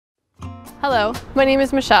Hello, my name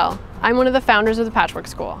is Michelle. I'm one of the founders of the Patchwork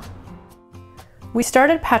School. We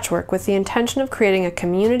started Patchwork with the intention of creating a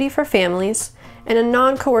community for families and a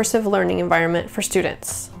non-coercive learning environment for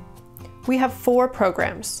students. We have 4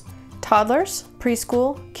 programs: toddlers,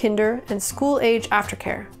 preschool, kinder, and school-age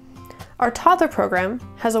aftercare. Our toddler program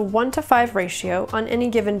has a 1:5 ratio on any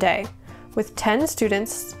given day, with 10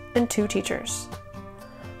 students and 2 teachers.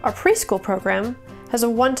 Our preschool program has a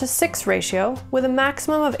 1:6 ratio with a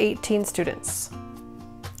maximum of 18 students.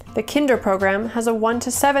 The kinder program has a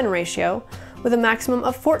 1:7 ratio with a maximum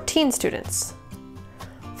of 14 students.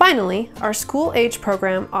 Finally, our school-age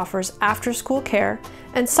program offers after-school care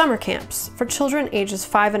and summer camps for children ages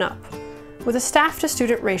 5 and up, with a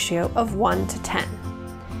staff-to-student ratio of 1:10.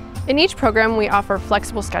 In each program, we offer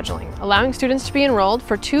flexible scheduling, allowing students to be enrolled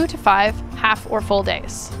for 2 to 5 half or full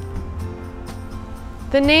days.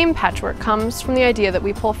 The name Patchwork comes from the idea that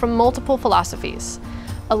we pull from multiple philosophies,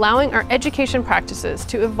 allowing our education practices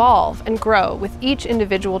to evolve and grow with each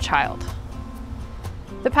individual child.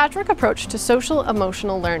 The Patchwork approach to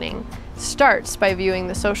social-emotional learning starts by viewing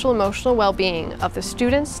the social-emotional well-being of the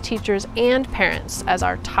students, teachers, and parents as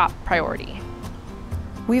our top priority.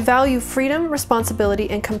 We value freedom, responsibility,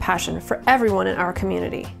 and compassion for everyone in our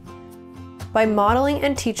community. By modeling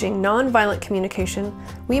and teaching nonviolent communication,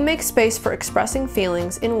 we make space for expressing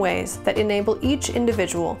feelings in ways that enable each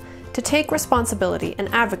individual to take responsibility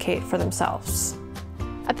and advocate for themselves.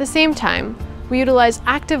 At the same time, we utilize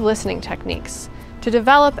active listening techniques to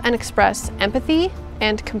develop and express empathy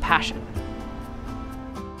and compassion.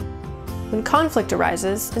 When conflict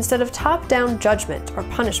arises, instead of top-down judgment or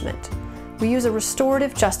punishment, we use a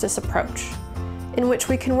restorative justice approach, in which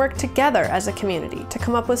we can work together as a community to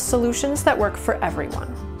come up with solutions that work for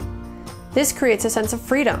everyone. This creates a sense of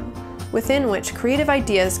freedom within which creative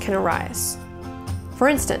ideas can arise. For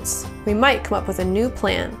instance, we might come up with a new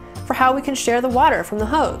plan for how we can share the water from the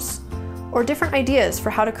hose, or different ideas for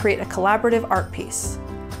how to create a collaborative art piece.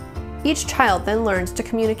 Each child then learns to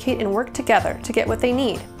communicate and work together to get what they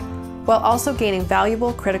need, while also gaining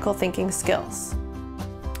valuable critical thinking skills.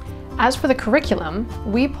 As for the curriculum,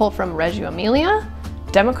 we pull from Reggio Emilia,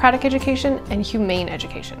 democratic education, and humane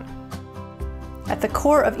education. At the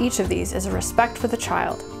core of each of these is a respect for the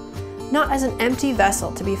child, not as an empty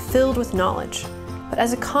vessel to be filled with knowledge, but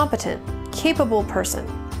as a competent, capable person,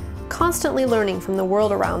 constantly learning from the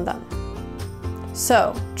world around them.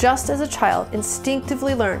 So, just as a child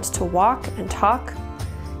instinctively learns to walk and talk,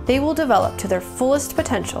 they will develop to their fullest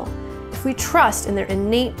potential if we trust in their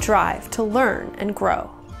innate drive to learn and grow.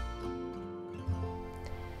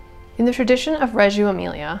 In the tradition of Reggio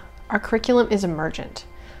Emilia, our curriculum is emergent,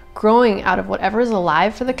 growing out of whatever is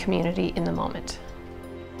alive for the community in the moment.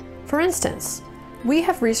 For instance, we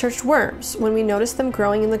have researched worms when we noticed them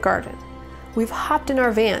growing in the garden. We've hopped in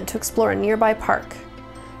our van to explore a nearby park.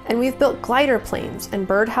 And we've built glider planes and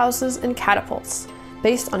birdhouses and catapults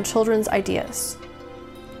based on children's ideas.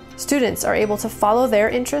 Students are able to follow their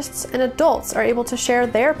interests and adults are able to share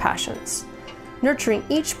their passions, nurturing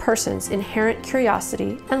each person's inherent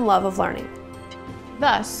curiosity and love of learning.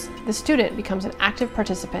 Thus, the student becomes an active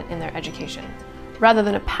participant in their education, rather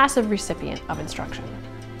than a passive recipient of instruction.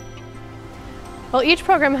 While each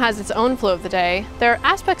program has its own flow of the day, there are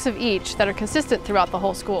aspects of each that are consistent throughout the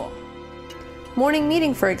whole school. Morning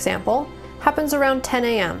meeting, for example, happens around 10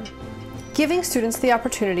 a.m., giving students the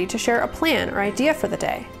opportunity to share a plan or idea for the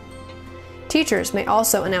day. Teachers may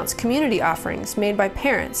also announce community offerings made by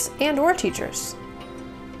parents and/or teachers.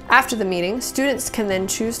 After the meeting, students can then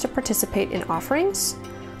choose to participate in offerings,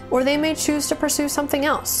 or they may choose to pursue something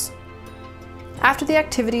else. After the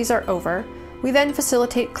activities are over, we then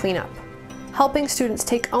facilitate cleanup, helping students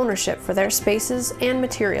take ownership for their spaces and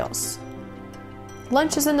materials.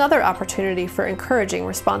 Lunch is another opportunity for encouraging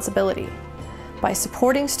responsibility, by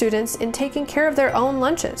supporting students in taking care of their own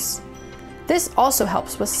lunches. This also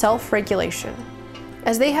helps with self-regulation,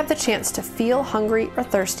 as they have the chance to feel hungry or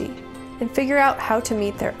thirsty and figure out how to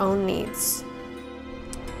meet their own needs.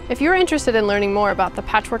 If you're interested in learning more about the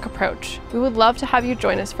Patchwork approach, we would love to have you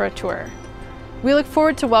join us for a tour. We look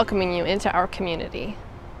forward to welcoming you into our community.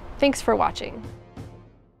 Thanks for watching.